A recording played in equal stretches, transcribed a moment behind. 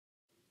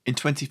In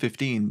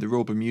 2015, the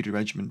Royal Bermuda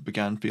Regiment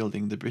began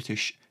fielding the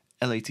British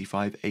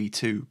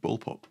L-85A2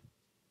 bullpup.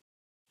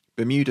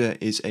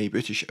 Bermuda is a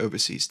British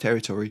overseas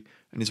territory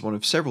and is one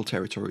of several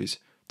territories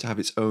to have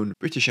its own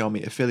British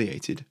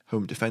Army-affiliated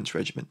Home Defence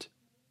Regiment.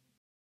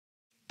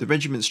 The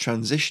regiment's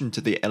transition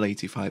to the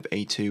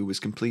L-85A2 was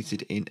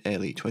completed in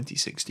early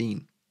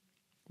 2016,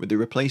 with the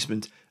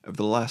replacement of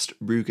the last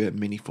Ruger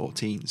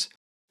Mini-14s,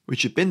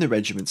 which had been the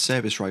regiment's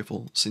service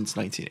rifle since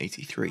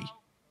 1983.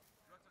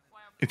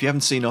 If you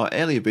haven't seen our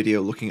earlier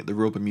video looking at the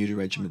Royal Bermuda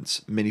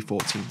Regiment's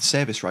Mini-14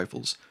 service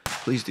rifles,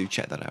 please do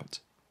check that out.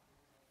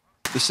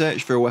 The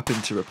search for a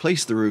weapon to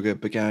replace the Ruger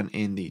began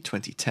in the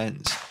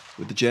 2010s,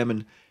 with the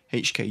German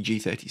HK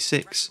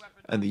G36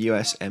 and the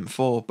US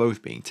M4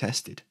 both being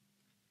tested.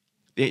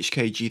 The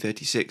HK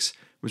G36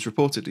 was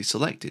reportedly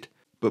selected,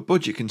 but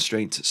budget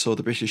constraints saw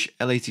the British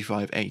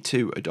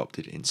L-85A2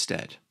 adopted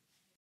instead.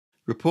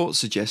 Reports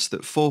suggest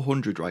that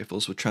 400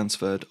 rifles were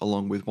transferred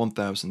along with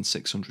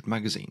 1,600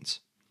 magazines,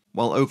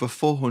 while over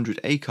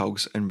 400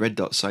 ACOGs and red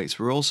dot sights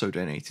were also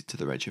donated to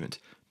the regiment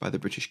by the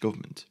British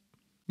government.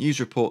 News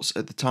reports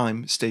at the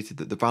time stated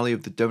that the value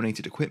of the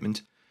donated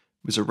equipment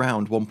was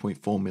around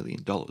 $1.4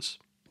 million.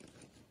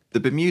 The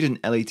Bermudan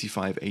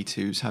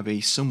L-85A2s have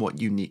a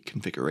somewhat unique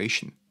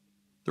configuration.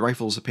 The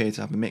rifles appear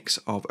to have a mix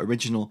of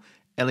original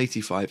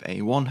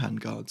L-85A1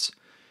 handguards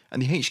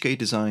and the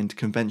HK-designed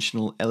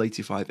conventional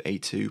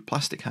L-85A2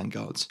 plastic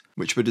handguards,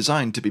 which were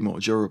designed to be more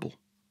durable.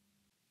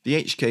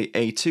 The HK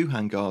A2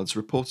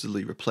 handguards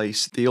reportedly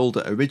replace the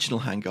older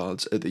original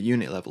handguards at the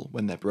unit level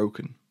when they're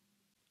broken.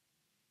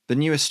 The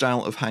newer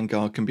style of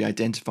handguard can be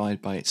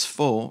identified by its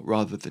 4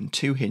 rather than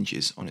 2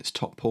 hinges on its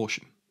top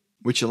portion,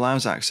 which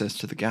allows access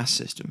to the gas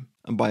system,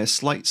 and by a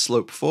slight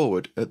slope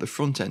forward at the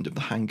front end of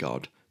the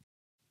handguard.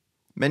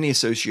 Many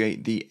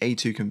associate the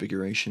A2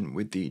 configuration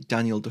with the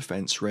Daniel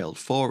Defence Rail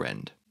 4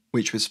 end,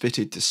 which was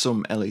fitted to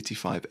some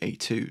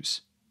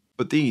L-85A2s,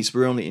 but these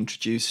were only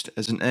introduced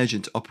as an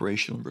urgent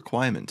operational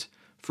requirement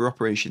for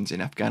operations in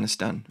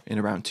Afghanistan in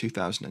around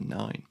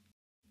 2009.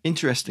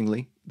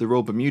 Interestingly, the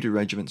Royal Bermuda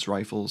Regiment's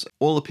rifles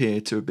all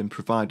appear to have been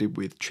provided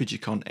with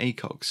Trijicon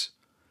ACOGs,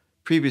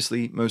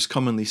 previously most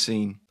commonly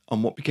seen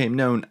on what became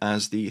known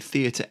as the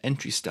Theatre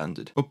Entry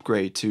Standard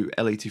upgrade to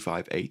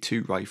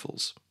L-85A2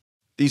 rifles.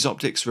 These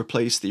optics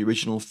replaced the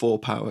original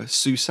 4-power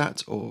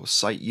SUSAT or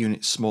Sight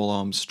Unit Small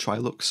Arms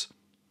Trilux,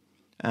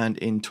 and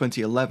in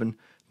 2011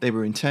 they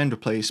were in turn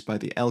replaced by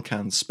the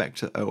Elcan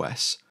Spectre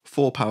OS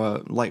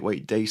 4-power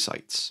lightweight day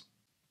sights.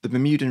 The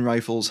Bermudan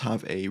rifles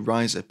have a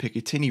riser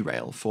Picatinny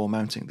rail for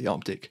mounting the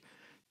optic.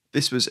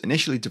 This was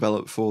initially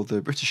developed for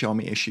the British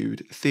Army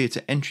issued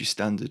Theatre Entry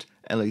Standard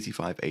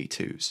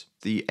L-85A2s.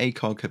 The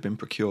ACOG had been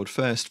procured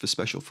first for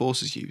Special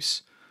Forces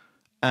use,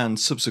 and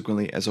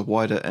subsequently as a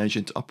wider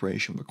urgent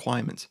operation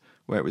requirement,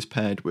 where it was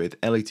paired with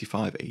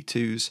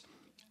L-85A2s,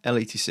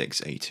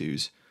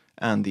 L-86A2s,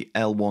 and the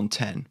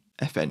L-110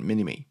 FN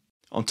Minimi.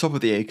 On top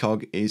of the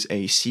ACOG is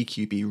a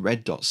CQB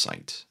red dot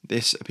sight.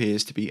 This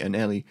appears to be an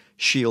early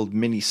Shield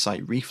mini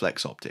sight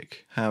reflex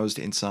optic, housed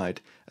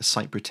inside a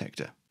sight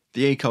protector.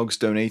 The ACOGs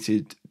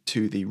donated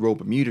to the Royal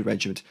Bermuda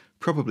Regiment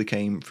probably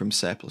came from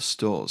surplus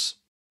stores.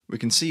 We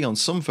can see on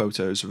some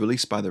photos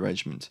released by the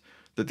regiment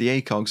that the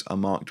ACOGs are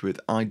marked with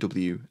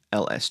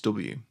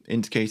IW/LSW,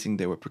 indicating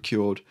they were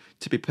procured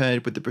to be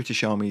paired with the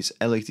British Army's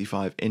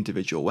L-85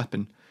 individual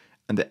weapon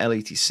and the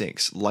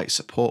L-86 light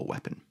support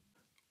weapon.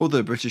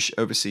 Other British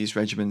overseas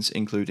regiments,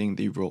 including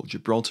the Royal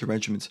Gibraltar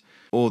Regiment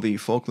or the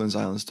Falklands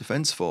Islands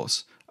Defence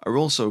Force, are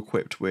also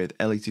equipped with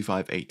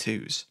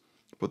L-85A2s,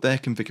 but their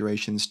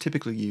configurations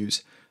typically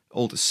use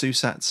older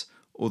SUSATs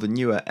or the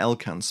newer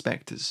Elcan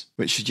Spectres,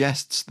 which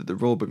suggests that the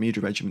Royal Bermuda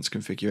Regiment's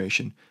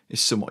configuration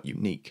is somewhat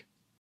unique.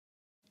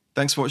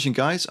 Thanks for watching,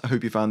 guys. I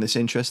hope you found this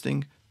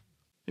interesting.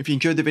 If you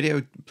enjoyed the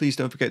video, please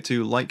don't forget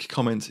to like,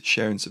 comment,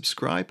 share and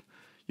subscribe.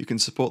 You can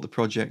support the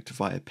project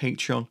via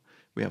Patreon.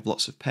 We have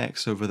lots of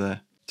perks over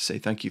there to say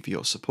thank you for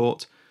your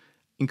support,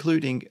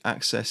 including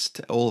access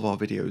to all of our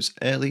videos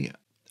early,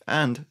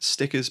 and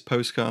stickers,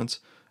 postcards,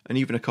 and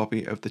even a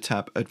copy of the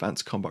Tab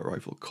Advanced Combat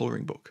Rifle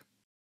colouring book.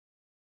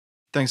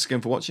 Thanks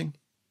again for watching.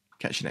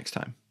 Catch you next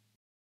time.